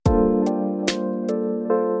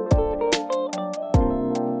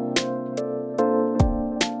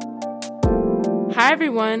Hi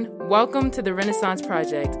everyone, welcome to the Renaissance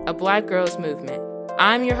Project, a Black girls movement.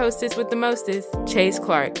 I'm your hostess with the mostest, Chase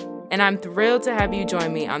Clark, and I'm thrilled to have you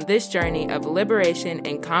join me on this journey of liberation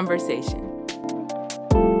and conversation.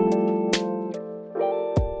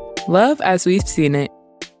 Love as we've seen it.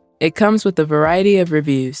 It comes with a variety of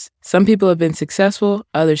reviews. Some people have been successful,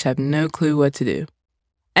 others have no clue what to do.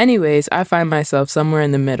 Anyways, I find myself somewhere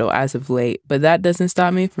in the middle as of late, but that doesn't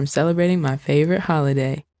stop me from celebrating my favorite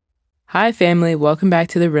holiday. Hi family, welcome back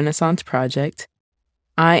to the Renaissance Project.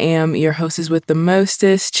 I am your hostess with the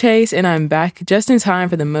mostest, Chase, and I'm back just in time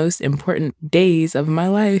for the most important days of my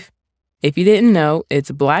life. If you didn't know,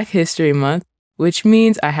 it's Black History Month, which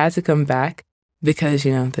means I had to come back because,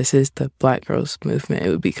 this is the Black girls movement. It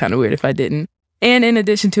would be kind of weird if I didn't. And in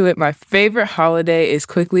addition to it, my favorite holiday is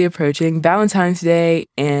quickly approaching, Valentine's Day.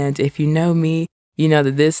 And if you know me, you know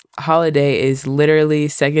that this holiday is literally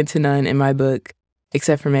second to none in my book,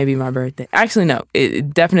 except for maybe my birthday. Actually, no,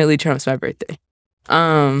 it definitely trumps my birthday.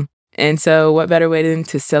 And so what better way than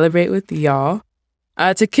to celebrate with y'all?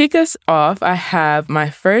 To kick us off, I have my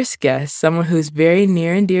first guest, someone who's very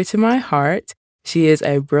near and dear to my heart. She is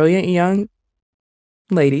a brilliant young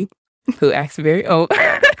lady who acts very old.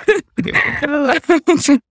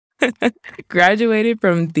 Graduated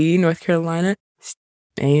from the North Carolina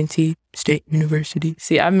A&T State University.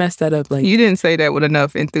 See, I messed that up. You didn't say that with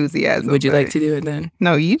enough enthusiasm. Would you like to do it then?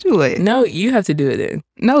 No, you do it. No, you have to do it then.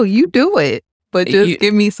 No, you do it. But just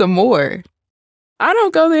give me some more. I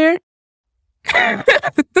don't go there.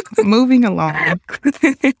 Moving along.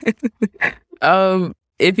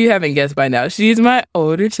 If you haven't guessed by now, she's my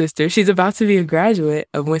older sister. She's about to be a graduate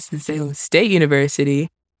of Winston-Salem State University.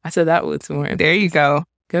 I said that was more. There you go.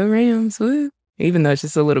 Go Rams, woo. Even though it's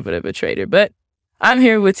just a little bit of a traitor. But I'm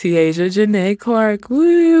here with Teasia Janae Clark.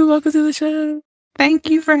 Woo, welcome to the show.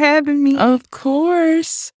 Thank you for having me. Of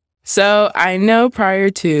course. So I know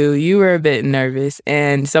prior to, you were a bit nervous,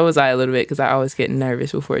 and so was I a little bit because I always get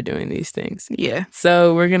nervous before doing these things. Yeah.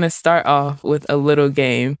 So we're going to start off with a little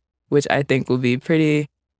game, which I think will be pretty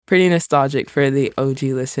nostalgic for the OG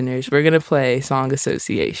listeners. We're going to play Song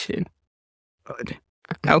Association. Good.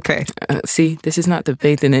 Okay. See, this is not the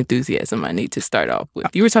faith and enthusiasm I need to start off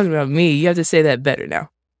with. You were talking about me. You have to say that better now.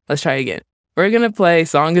 Let's try again. We're going to play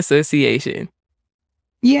Song Association.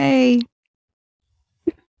 Yay.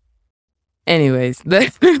 Anyways,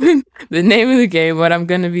 the name of the game, what I'm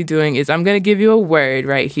going to be doing is I'm going to give you a word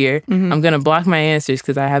right here. Mm-hmm. I'm going to block my answers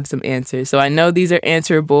because I have some answers. So I know these are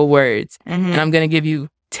answerable words. Mm-hmm. And I'm going to give you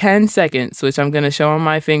 10 seconds, which I'm going to show on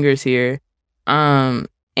my fingers here.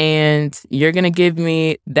 And you're going to give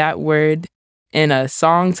me that word in a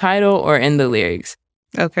song title or in the lyrics.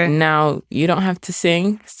 Okay. Now, you don't have to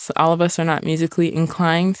sing. So all of us are not musically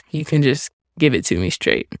inclined. You can just give it to me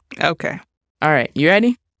straight. Okay. All right. You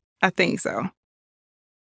ready? I think so.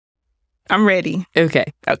 I'm ready. Okay.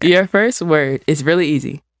 Your first word is really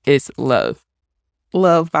easy. It's love.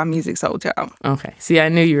 Love by Music Soul Child. Okay. See, I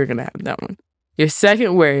knew you were going to have that one. Your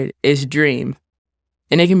second word is dream.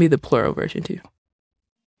 And it can be the plural version too.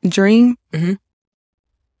 Dream?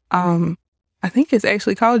 Mm-hmm. I think it's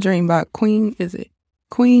actually called Dream by Queen. Is it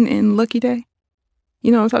Queen and Lucky Day?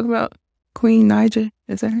 You know what I'm talking about? Queen Naija?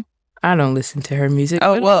 Is that her? I don't listen to her music.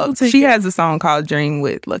 Oh, well, she has a song called Dream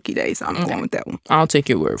with Lucky Day, so I'm going with that one. I'll take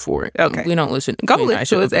your word for it. Okay. We don't listen to Go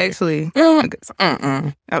listen to it. It's actually a good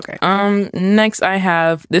song. Okay. Next I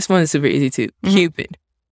have, this one is super easy too. Mm-hmm.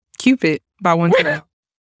 Cupid by One Child.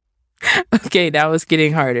 Okay, that was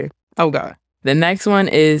getting harder. Oh, God. The next one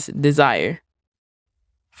is Desire.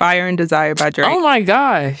 Fire and Desire by Drake. Oh, my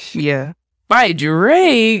gosh. Yeah. By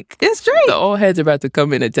Drake. It's Drake. The old heads are about to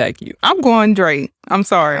come and attack you. I'm going Drake. I'm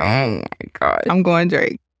sorry. Oh, my God. I'm going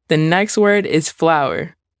Drake. The next word is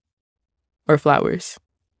flower. Or flowers.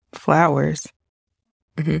 Flowers.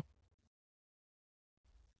 Mm-hmm.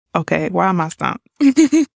 Okay, why am I stumped?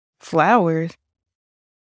 Flowers.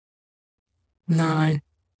 9,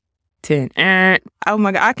 10. Oh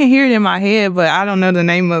my God, I can hear it in my head, but I don't know the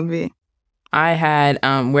name of it. I had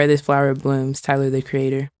Where This Flower Blooms, Tyler, the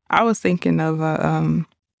Creator. I was thinking of I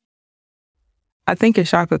think it's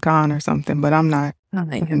Shaka Khan or something, but I'm not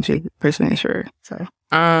 100% sure. So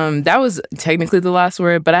that was technically the last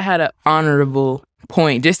word, but I had an honorable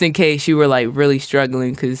point just in case you were like really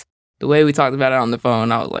struggling, because the way we talked about it on the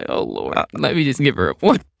phone, I was like, oh Lord, let me just give her a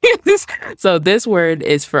point. So this word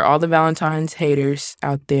is for all the Valentine's haters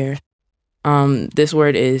out there. This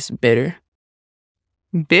word is bitter.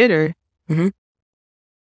 Bitter? Mm-hmm.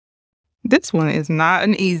 This one is not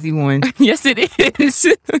an easy one. Yes, it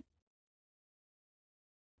is.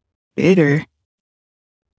 Bitter.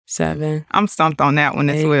 7. I'm stumped on that one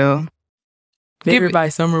as well. Bitter by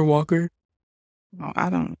Summer Walker. Oh, I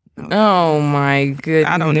don't know. Oh my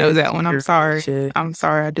goodness. I don't know that one. I'm sorry. Shit. I'm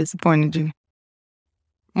sorry I disappointed you.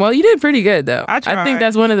 Well, you did pretty good though. I tried. think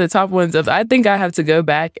that's one of the top ones I think I have to go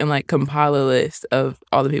back and like compile a list of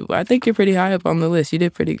all the people. I think you're pretty high up on the list. You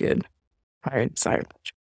did pretty good. All right, sorry.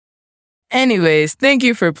 Anyways, thank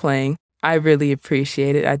you for playing. I really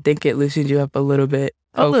appreciate it. I think it loosened you up a little bit,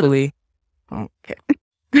 hopefully. Okay.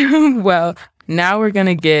 Well, now we're going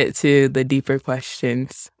to get to the deeper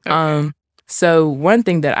questions. Okay. So one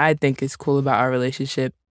thing that I think is cool about our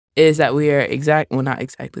relationship is that we are not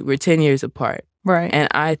exactly, we're 10 years apart. Right. And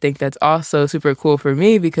I think that's also super cool for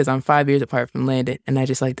me because I'm 5 years apart from Landon, and I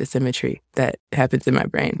just like the symmetry that happens in my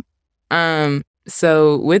brain.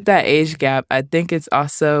 So with that age gap, I think it's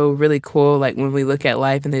also really cool, like when we look at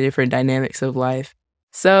life and the different dynamics of life.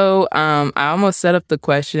 So I almost set up the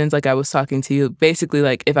questions like I was talking to you, basically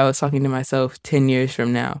like if I was talking to myself 10 years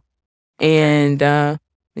from now. And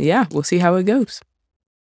yeah, we'll see how it goes.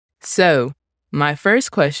 So my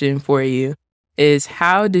first question for you is,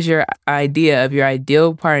 how does your idea of your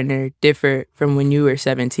ideal partner differ from when you were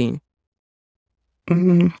 17?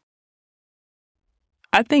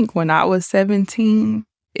 I think when I was 17,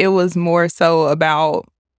 it was more so about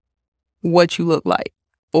what you look like.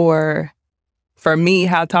 Or for me,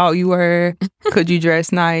 how tall you were, could you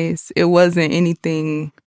dress nice? It wasn't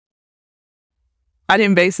anything. I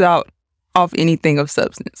didn't base it out off anything of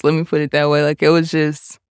substance. Let me put it that way. Like, it was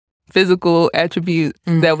just physical attributes.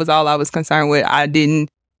 That was all I was concerned with. I didn't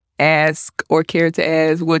ask or care to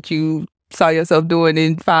ask what you saw yourself doing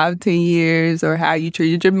in 5-10 years or how you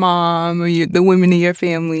treated your mom or the women in your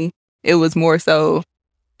family. It was more so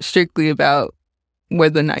strictly about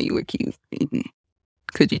whether or not you were cute.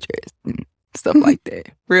 Could you dress? And stuff like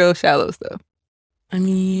that. Real shallow stuff. I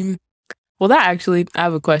mean, well, I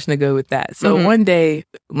have a question to go with that. So one day,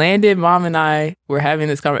 Landon, Mom, and I were having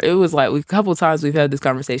this conversation. It was like a couple times we've had this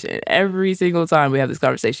conversation. And every single time we have this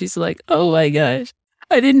conversation, she's like, oh my gosh,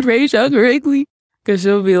 I didn't raise y'all correctly. Because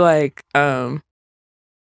she'll be like,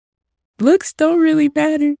 looks don't really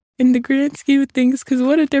matter in the grand scheme of things. Because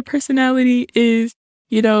what if their personality is,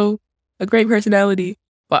 a great personality?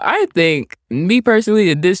 But I think, me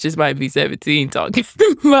personally, and this just might be 17 talking,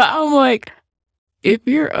 but I'm like, if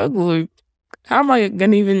you're ugly, how am I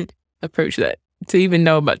going to even approach that to even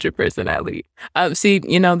know about your personality? See,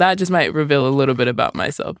 that just might reveal a little bit about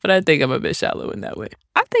myself, but I think I'm a bit shallow in that way.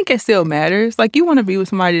 I think it still matters. Like, you want to be with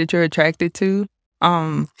somebody that you're attracted to.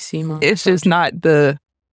 It's just not the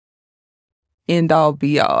end all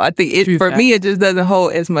be all. I think me, it just doesn't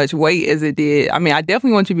hold as much weight as it did. I mean, I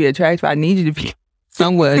definitely want you to be attractive. I need you to be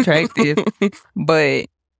somewhat attractive, but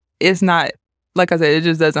it's not, like I said, it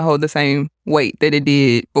just doesn't hold the same weight that it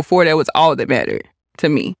did before. That was all that mattered to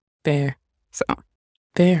me. Fair. So.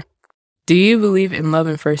 Fair. Do you believe in love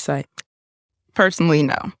at first sight? Personally,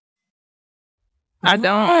 no. I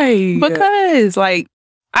don't. Why? Because, like,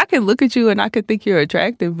 I could look at you and I could think you're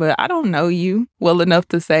attractive, but I don't know you well enough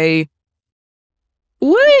to say,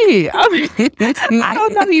 wait, I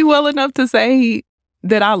don't know you well enough to say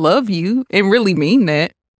that I love you and really mean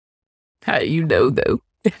that. How do you know, though?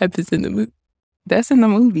 It happens in the movie. That's in the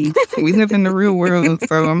movie. We live in the real world,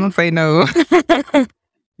 so I'm going to say no.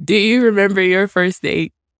 Do you remember your first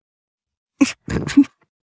date?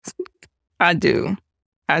 I do.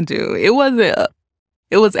 It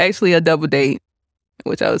was actually a double date,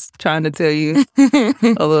 which I was trying to tell you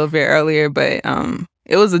a little bit earlier, but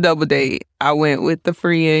it was a double date. I went with the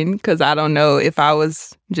friend because I don't know if I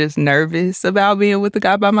was just nervous about being with the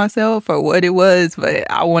guy by myself or what it was, but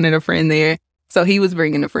I wanted a friend there. So he was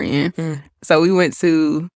bringing a friend. So we went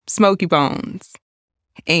to Smoky Bones,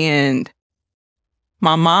 and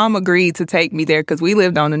my mom agreed to take me there because we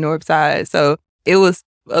lived on the north side. So it was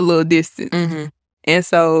a little distance. And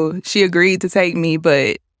so she agreed to take me,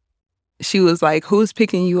 but she was like, who's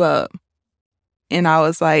picking you up? And I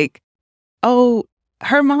was like, oh,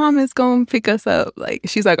 her mom is going to pick us up. Like,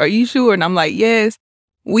 she's like, are you sure? And I'm like, yes.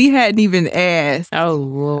 We hadn't even asked. Oh,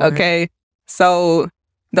 Lord. Okay. So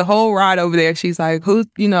the whole ride over there, she's like,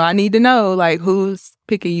 I need to know, like, who's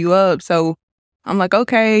picking you up? So I'm like,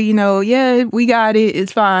 okay, yeah, we got it.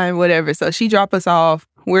 It's fine, whatever. So she dropped us off.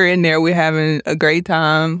 We're in there. We're having a great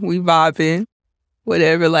time. We vibing,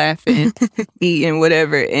 whatever, laughing, eating,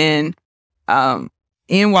 whatever. And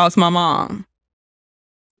in walks my mom.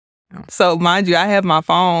 So mind you, I have my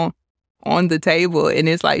phone on the table and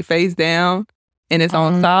it's like face down and it's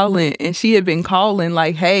on silent. And she had been calling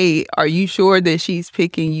like, hey, are you sure that she's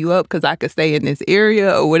picking you up? Because I could stay in this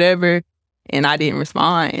area or whatever. And I didn't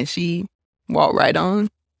respond. And she walked right on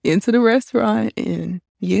into the restaurant. And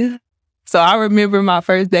yeah. So I remember my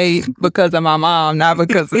first date because of my mom, not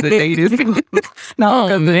because of the date itself. No,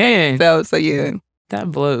 Oh, man. So yeah. That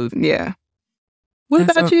blows. Yeah. What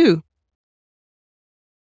That's about you?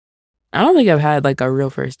 I don't think I've had like a real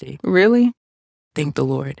first date. Really? Thank the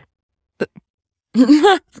Lord.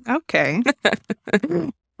 Okay.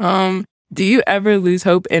 Do you ever lose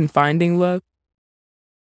hope in finding love?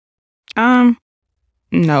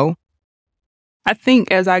 No. I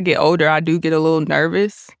think as I get older, I do get a little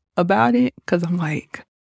nervous about it because I'm like,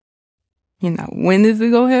 when is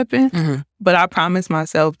it going to happen? Mm-hmm. But I promised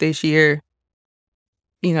myself this year,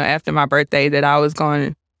 after my birthday, that I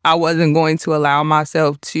wasn't going to allow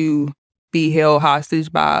myself to be held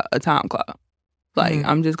hostage by a time clock. Like,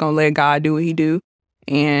 I'm just going to let God do what he do.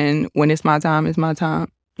 And when it's my time, it's my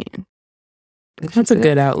time. And that's a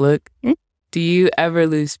good outlook. Mm-hmm. Do you ever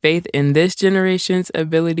lose faith in this generation's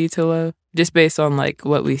ability to love? Just based on like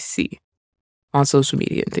what we see on social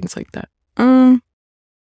media and things like that.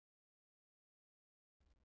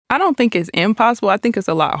 I don't think it's impossible. I think it's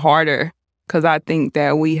a lot harder because I think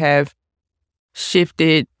that we have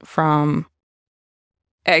shifted from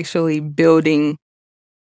actually building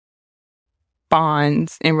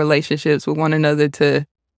bonds and relationships with one another to,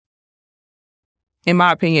 in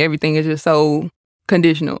my opinion, everything is just so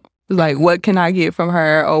conditional. It's like, what can I get from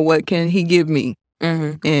her or what can he give me?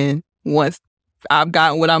 Mm-hmm. And once I've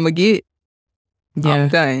gotten what I'm going to get, I'm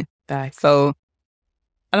done. Back. So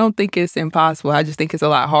I don't think it's impossible. I just think it's a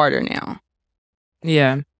lot harder now.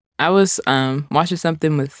 Yeah. I was watching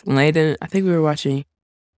something with Landon. I think we were watching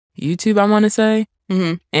YouTube, I want to say.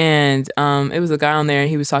 Mm-hmm. And it was a guy on there and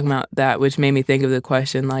he was talking about that, which made me think of the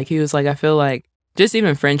question. Like, he was like, I feel like just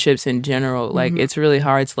even friendships in general, like it's really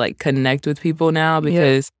hard to like connect with people now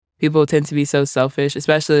because people tend to be so selfish,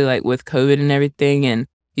 especially like with COVID and everything. And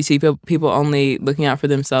you see people only looking out for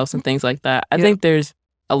themselves and things like that. I think there's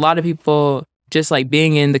a lot of people just like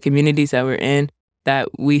being in the communities that we're in that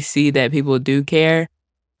we see that people do care.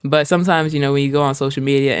 But sometimes, when you go on social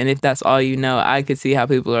media and if that's all you know, I could see how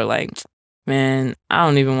people are like, man, I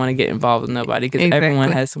don't even want to get involved with nobody because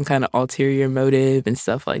everyone has some kind of ulterior motive and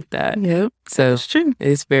stuff like that. Yep. So it's true.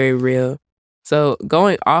 It's very real. So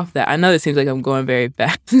going off that, I know it seems like I'm going very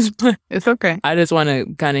fast, but it's okay. I just want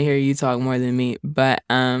to kind of hear you talk more than me. But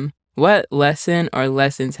what lesson or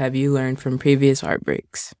lessons have you learned from previous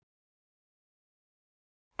heartbreaks?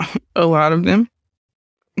 A lot of them.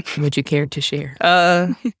 Would you care to share?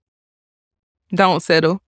 Don't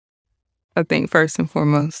settle. I think first and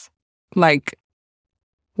foremost. Like,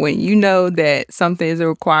 when you know that something is a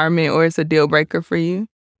requirement or it's a deal breaker for you,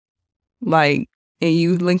 like, and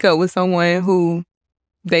you link up with someone who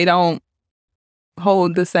they don't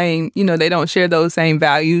hold the same, they don't share those same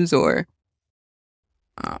values or,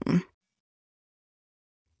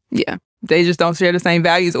 they just don't share the same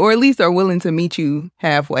values or at least are willing to meet you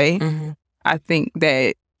halfway. Mm-hmm. I think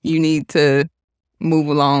that you need to move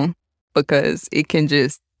along because it can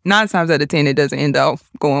just 9 times out of 10 it doesn't end up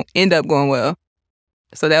going well.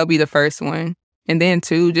 So that'll be the first one. And then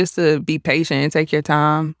 2, just to be patient and take your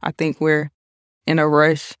time. I think we're in a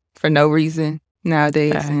rush for no reason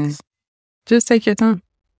nowadays. And just take your time.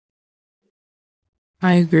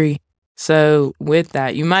 I agree. So with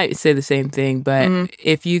that, you might say the same thing, but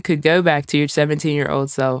if you could go back to your 17-year-old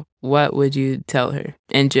self, what would you tell her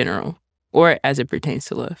in general or as it pertains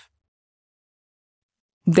to love?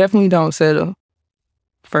 Definitely don't settle.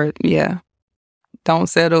 Don't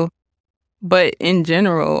settle. But in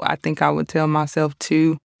general, I think I would tell myself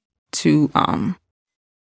to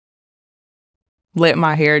let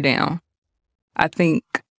my hair down. I think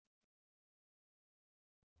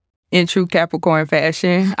in true Capricorn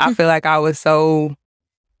fashion, I feel like I was so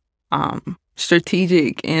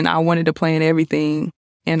strategic and I wanted to plan everything.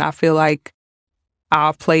 And I feel like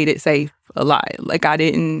I played it safe a lot. Like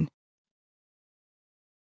I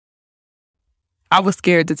was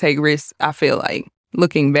scared to take risks, I feel like,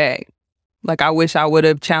 looking back. Like, I wish I would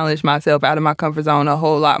have challenged myself out of my comfort zone a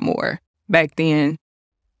whole lot more back then.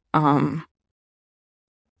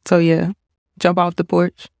 So, yeah, jump off the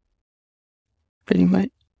porch, pretty much.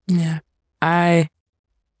 Yeah, I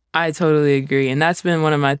totally agree. And that's been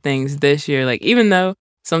one of my things this year. Like, even though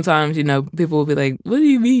sometimes, people will be like, what do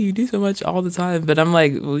you mean? You do so much all the time. But I'm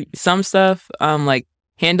like, some stuff, like,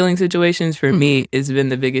 handling situations for me has been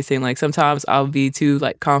the biggest thing. Like sometimes I'll be too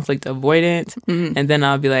like conflict avoidant and then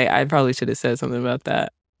I'll be like, I probably should have said something about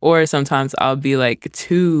that. Or sometimes I'll be like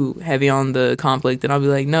too heavy on the conflict and I'll be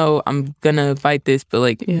like, no, I'm gonna fight this, but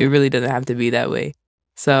like it really doesn't have to be that way.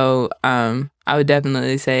 So I would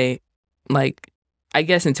definitely say like, I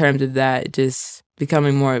guess in terms of that, just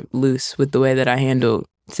becoming more loose with the way that I handle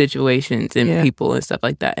situations and people and stuff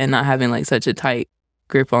like that, and not having like such a tight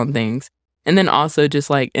grip on things. And then also just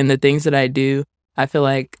like in the things that I do, I feel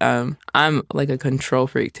like I'm like a control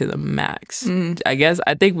freak to the max.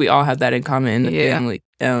 I think we all have that in common in the family.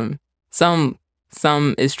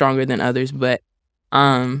 Some is stronger than others, but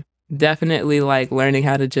definitely like learning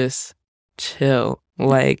how to just chill,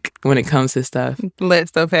 like when it comes to stuff. Let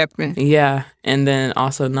stuff happen. Yeah. And then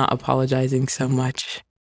also not apologizing so much.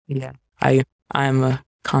 Yeah. I'm a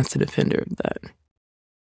constant offender of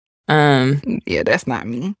that. Yeah, that's not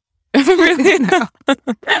me. Really? No.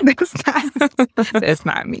 That's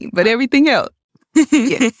not me. But everything else.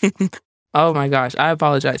 Yes. Oh my gosh. I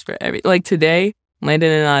apologize for like today,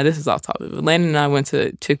 Landon and I, this is off topic, but Landon and I went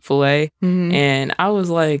to Chick-fil-A and I was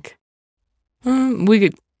like, we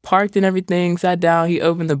get parked and everything, sat down, he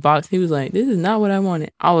opened the box, he was like, this is not what I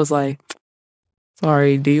wanted. I was like,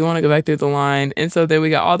 sorry, do you want to go back through the line? And so then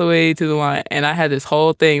we got all the way to the line, and I had this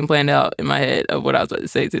whole thing planned out in my head of what I was about to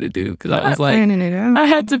say to the dude, because I was like, I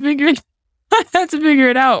had to figure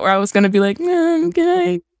it out, or I was going to be like, can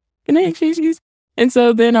I exchange these? And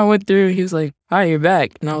so then I went through, he was like, hi, you're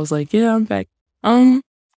back. And I was like, yeah, I'm back.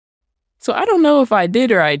 So I don't know if I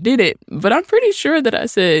did or I didn't, but I'm pretty sure that I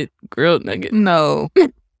said grilled nugget. No.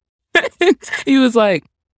 He was like,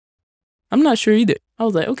 I'm not sure either. I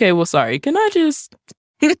was like, okay, well, sorry. Can I just...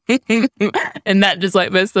 And that just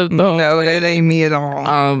like messed up the whole... No, that ain't me at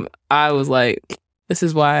all. I was like, this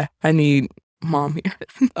is why I need mom here.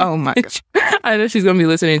 Oh my gosh. I know she's going to be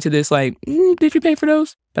listening to this like, did you pay for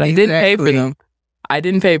those? But I didn't pay for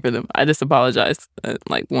them. I just apologized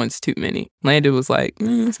like once too many. Landon was like,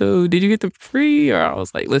 so did you get them free? Or I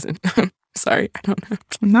was like, listen, sorry, I don't know.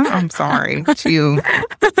 No, I'm sorry. Chill.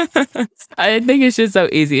 I think it's just so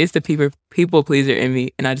easy. It's the people pleaser in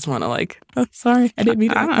me. And I just want to like, oh, sorry, I didn't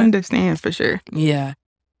mean to. I understand for sure. Yeah.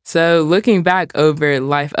 So looking back over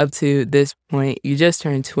life up to this point, you just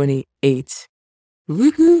turned 28.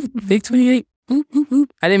 Woo-hoo, big 28. Woo-hoo-hoo.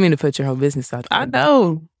 I didn't mean to put your whole business out there. I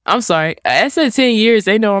know. I'm sorry. I said 10 years.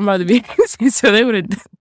 They know I'm about to be so they would have.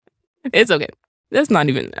 It's okay. That's not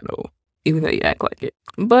even that old, even though you act like it.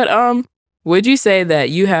 But would you say that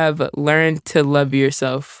you have learned to love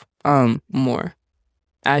yourself more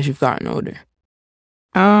as you've gotten older?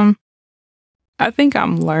 I think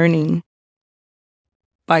I'm learning.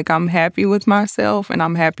 Like, I'm happy with myself and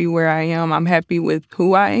I'm happy where I am. I'm happy with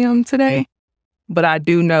who I am today. But I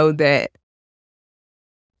do know that,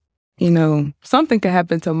 something could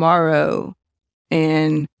happen tomorrow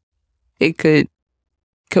and it could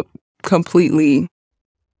completely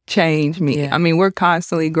change me. Yeah. I mean, we're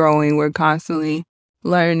constantly growing. We're constantly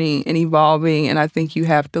learning and evolving. And I think you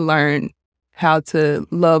have to learn how to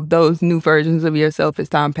love those new versions of yourself as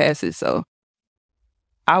time passes. So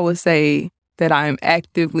I would say that I am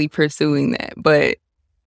actively pursuing that. But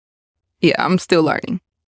yeah, I'm still learning.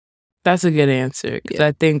 That's a good answer. Because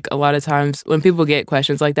I think a lot of times when people get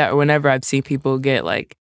questions like that, or whenever I've seen people get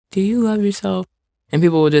like, do you love yourself? And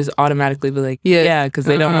people will just automatically be like, yeah, because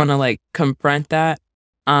they don't want to like confront that.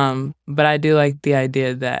 But I do like the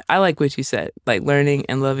idea that I like what you said, like learning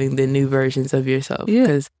and loving the new versions of yourself.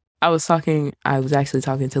 Because I was actually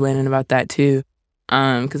talking to Landon about that too.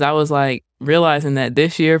 Because I was like realizing that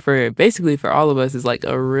this year for all of us is like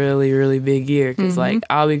a really, really big year. Because like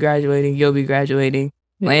I'll be graduating, you'll be graduating.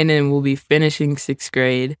 Landon will be finishing 6th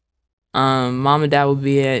grade. Mom and dad will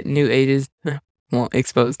be at new ages. Won't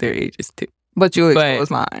expose their ages too. But you'll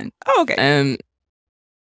expose mine. Oh, okay.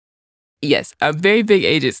 Yes, very big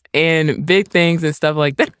ages and big things and stuff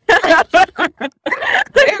like that.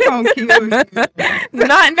 They're gonna kill you.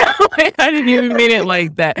 I didn't even mean it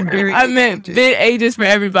like that. I meant big ages for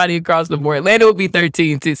everybody across the board. Landon will be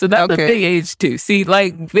 13 too, so that's a big age too. See,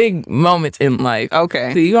 like big moments in life.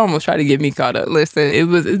 Okay. See, you almost try to get me caught up. Listen,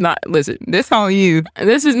 it's not. Listen, this on you.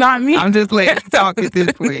 This is not me. I'm just letting you talk at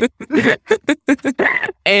this point.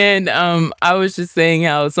 And I was just saying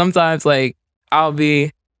how sometimes like I'll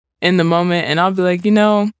be in the moment and I'll be like,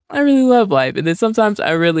 I really love life. And then sometimes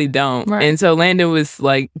I really don't. Right. And so Landon was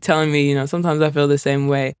like telling me, sometimes I feel the same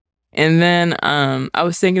way. And then I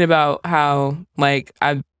was thinking about how like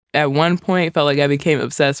I at one point felt like I became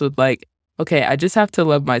obsessed with like, okay, I just have to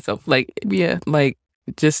love myself. Like, yeah, like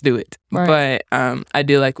just do it. Right. But I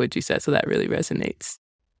do like what you said. So that really resonates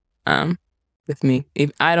with me.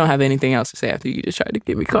 I don't have anything else to say after you just tried to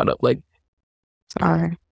get me caught up. Like,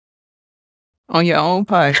 sorry. On your own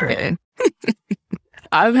podcast.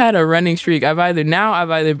 I've had a running streak. I've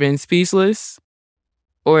either been speechless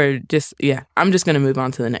or just, I'm just going to move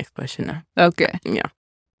on to the next question now. Okay. Yeah.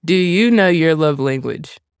 Do you know your love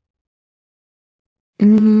language?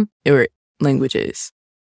 Mm-hmm. Or languages?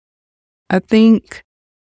 I think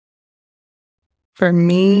For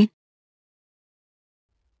me,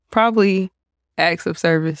 probably acts of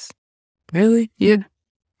service. Really? Yeah.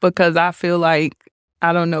 Because I feel like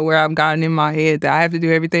I don't know where I've gotten in my head that I have to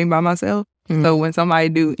do everything by myself. Mm. So when somebody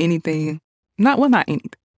do anything, not anything,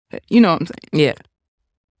 but you know what I'm saying? Yeah.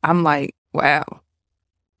 I'm like, wow.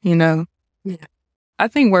 You know? Yeah. I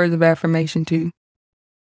think words of affirmation too.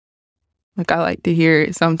 Like I like to hear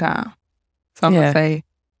it sometimes. So I'm gonna say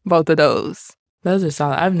both of those. Those are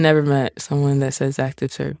solid. I've never met someone that says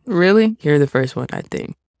active service. Really? You're the first one, I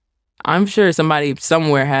think. I'm sure somebody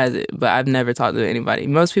somewhere has it, but I've never talked to anybody.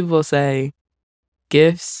 Most people say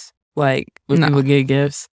gifts, like when people get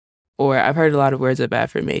gifts, or I've heard a lot of words of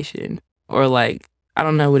affirmation, or like, I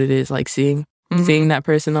don't know what it is, like seeing that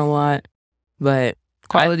person a lot, but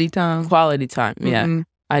quality time. Quality time, yeah.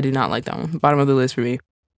 I do not like that one. Bottom of the list for me.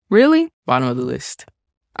 Really? Bottom of the list.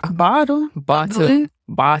 Bottom of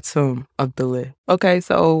the list. Okay,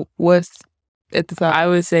 so what's at the top? I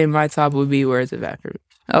would say my top would be words of affirmation.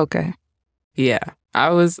 Okay. Yeah.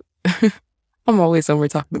 I'm always somewhere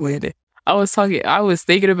talking to Landon. I was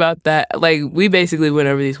thinking about that. Like, we basically went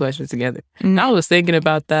over these questions together. And I was thinking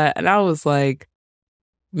about that, and I was like,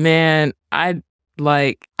 man, I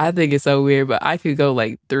think it's so weird, but I could go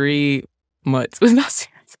like 3 months without seeing.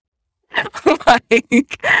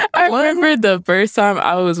 Like, I remember the first time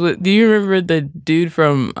I was with, do you remember the dude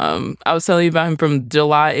from, I was telling you about him from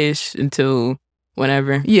July-ish until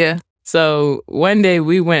whenever? Yeah. So one day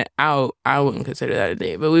we went out, I wouldn't consider that a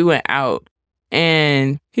date, but we went out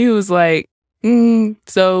and he was like,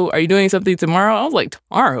 so are you doing something tomorrow? I was like,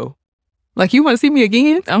 tomorrow? Like, you want to see me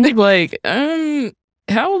again? I'm like,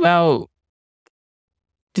 how about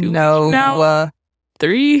 2 weeks now?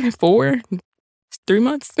 3, 4, 3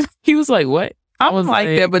 months? He was like, what? I was like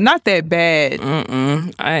that, but not that bad.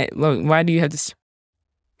 Look, why do you have to...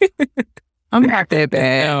 I'm not that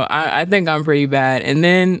bad. No, I think I'm pretty bad. And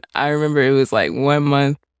then I remember it was like 1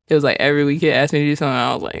 month. It was like every week he asked me to do something.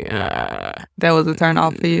 I was like, that was a turn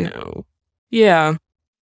off for you? No. Yeah.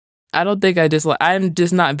 I don't think I'm just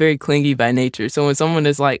not very clingy by nature. So when someone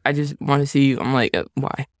is like, I just want to see you, I'm like,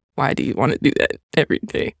 why? Why do you want to do that every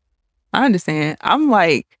day? I understand. I'm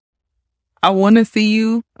like, I want to see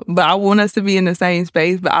you, but I want us to be in the same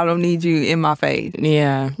space, but I don't need you in my face.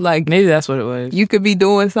 Yeah. Like, maybe that's what it was. You could be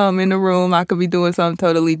doing something in the room. I could be doing something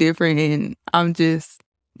totally different. And I'm just,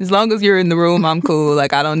 as long as you're in the room, I'm cool.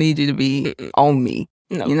 Like, I don't need you to be on me.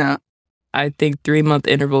 No. You know? I think 3-month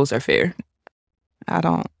intervals are fair. I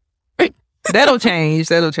don't. That'll change.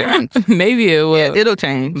 Maybe it will. Yeah, it'll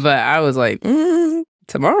change. But I was like,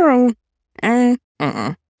 tomorrow.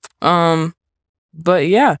 But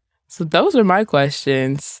yeah. So those are my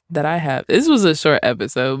questions that I have. This was a short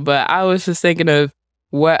episode, but I was just thinking of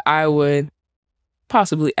what I would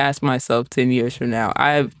possibly ask myself 10 years from now.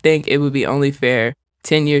 I think it would be only fair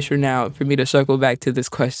 10 years from now for me to circle back to this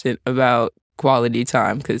question about quality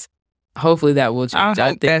time, because hopefully that will change.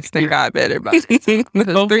 I hope that thing got better by then.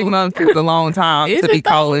 Because 3 months is a long time to be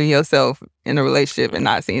calling yourself in a relationship and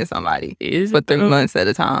not seeing somebody for 3 months at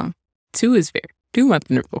a time. 2 is fair. 2-month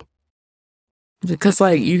interval. Because,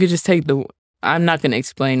 like, you could just take I'm not going to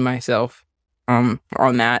explain myself on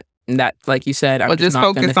that. That, like you said, I'm just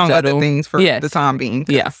not focus on other things for the time being.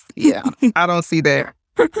 Yeah. Yeah. I don't see that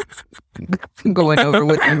going over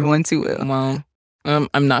with anyone too well. Well,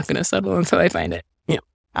 I'm not going to settle until I find it. Yeah.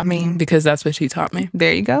 I mean, because that's what she taught me.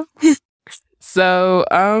 There you go. So,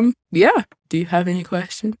 yeah. Do you have any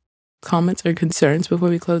questions, comments, or concerns before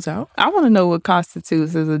we close out? I want to know what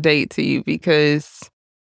constitutes as a date to you, because...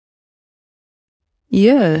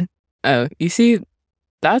 Yeah. Oh, you see,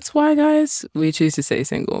 that's why, guys, we choose to stay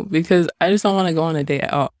single, because I just don't want to go on a date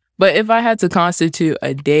at all. But if I had to constitute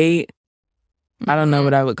a date, I don't know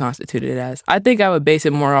what I would constitute it as. I think I would base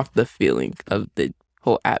it more off the feeling of the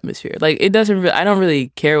whole atmosphere. Like, I don't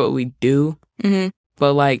really care what we do.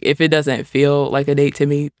 But, like, if it doesn't feel like a date to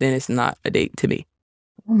me, then it's not a date to me.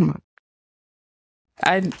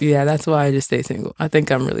 That's why I just stay single. I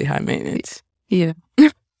think I'm really high maintenance. Yeah.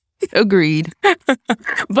 Agreed.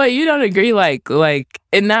 But you don't agree, like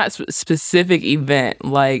in that specific event,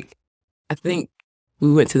 like, I think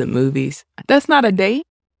we went to the movies. That's not a date?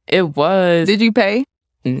 It was. Did you pay?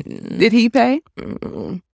 Did he pay?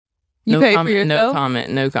 You paid for yourself?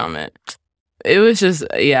 No comment. It was just,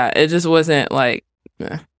 it just wasn't like,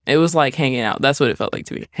 it was like hanging out. That's what it felt like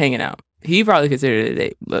to me. Hanging out. He probably considered it a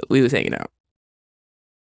date, but we was hanging out.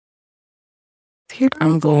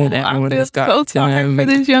 I'm glad everyone has got to know for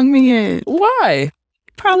this young man. Why?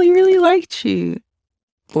 He probably really liked you.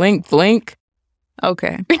 Blink, blink.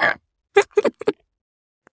 Okay.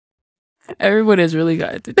 Everyone has really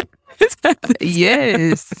got to.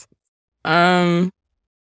 Yes. Yes.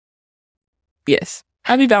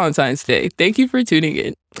 Happy Valentine's Day. Thank you for tuning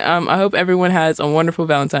in. I hope everyone has a wonderful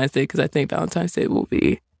Valentine's Day because I think Valentine's Day will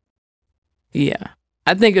be,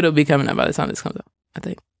 I think it'll be coming up by the time this comes out. I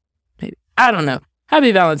think. Maybe. I don't know.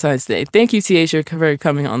 Happy Valentine's Day. Thank you, Teasia, for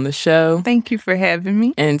coming on the show. Thank you for having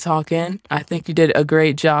me. And talking. I think you did a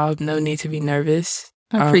great job. No need to be nervous.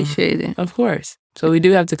 I appreciate it. Of course. So we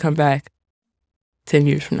do have to come back 10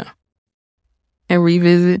 years from now. And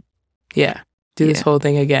revisit? Yeah. Do this whole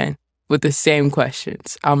thing again with the same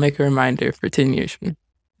questions. I'll make a reminder for 10 years from now.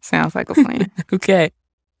 Sounds like a plan. Okay.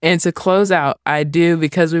 And to close out, I do,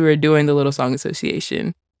 because we were doing the Little Song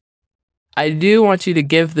Association, I do want you to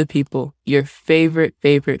give the people your favorite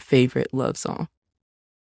love song.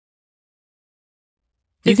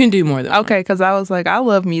 You can do more than okay, because I was like, I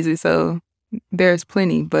love music, so there's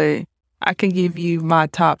plenty, but I can give you my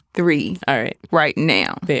top 3. All right. Right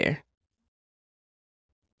now. Fair.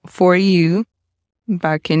 For You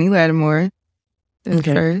by Kenny Lattimore. That's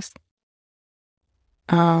first.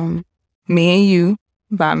 Me and You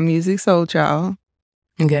by Music Soul Child.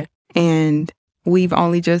 Okay. And We've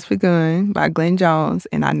Only Just Begun by Glenn Jones.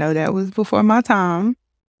 And I know that was before my time,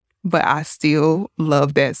 but I still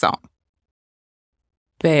love that song.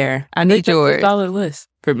 Fair. I need yours. That's a solid list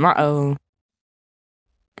for my own.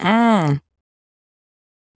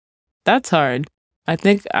 That's hard. I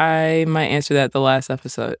think I might answer that the last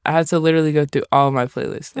episode. I had to literally go through all my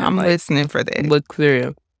playlists. I'm listening for that. Look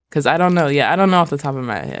through. Because I don't know. Yeah, I don't know off the top of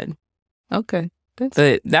my head. Okay. But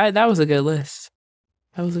that was a good list.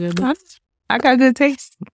 That was a good list. I got good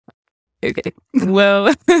taste. Okay.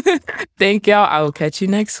 Well, thank y'all. I will catch you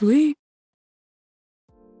next week.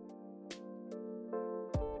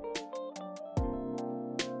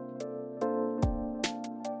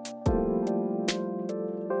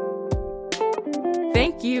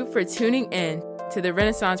 Thank you for tuning in to the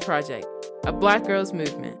Renaissance Project, a Black girls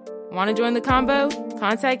movement. Want to join the combo?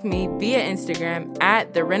 Contact me via Instagram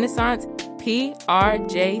at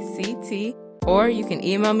TheRenaissancePRJCT, or you can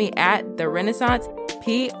email me at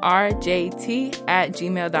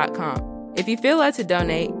TheRenaissancePRJT@gmail.com. If you feel led to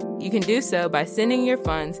donate, you can do so by sending your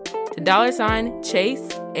funds to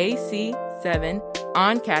 $ChaseAC7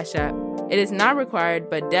 on Cash App. It is not required,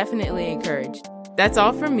 but definitely encouraged. That's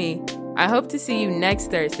all from me. I hope to see you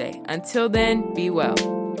next Thursday. Until then, be well.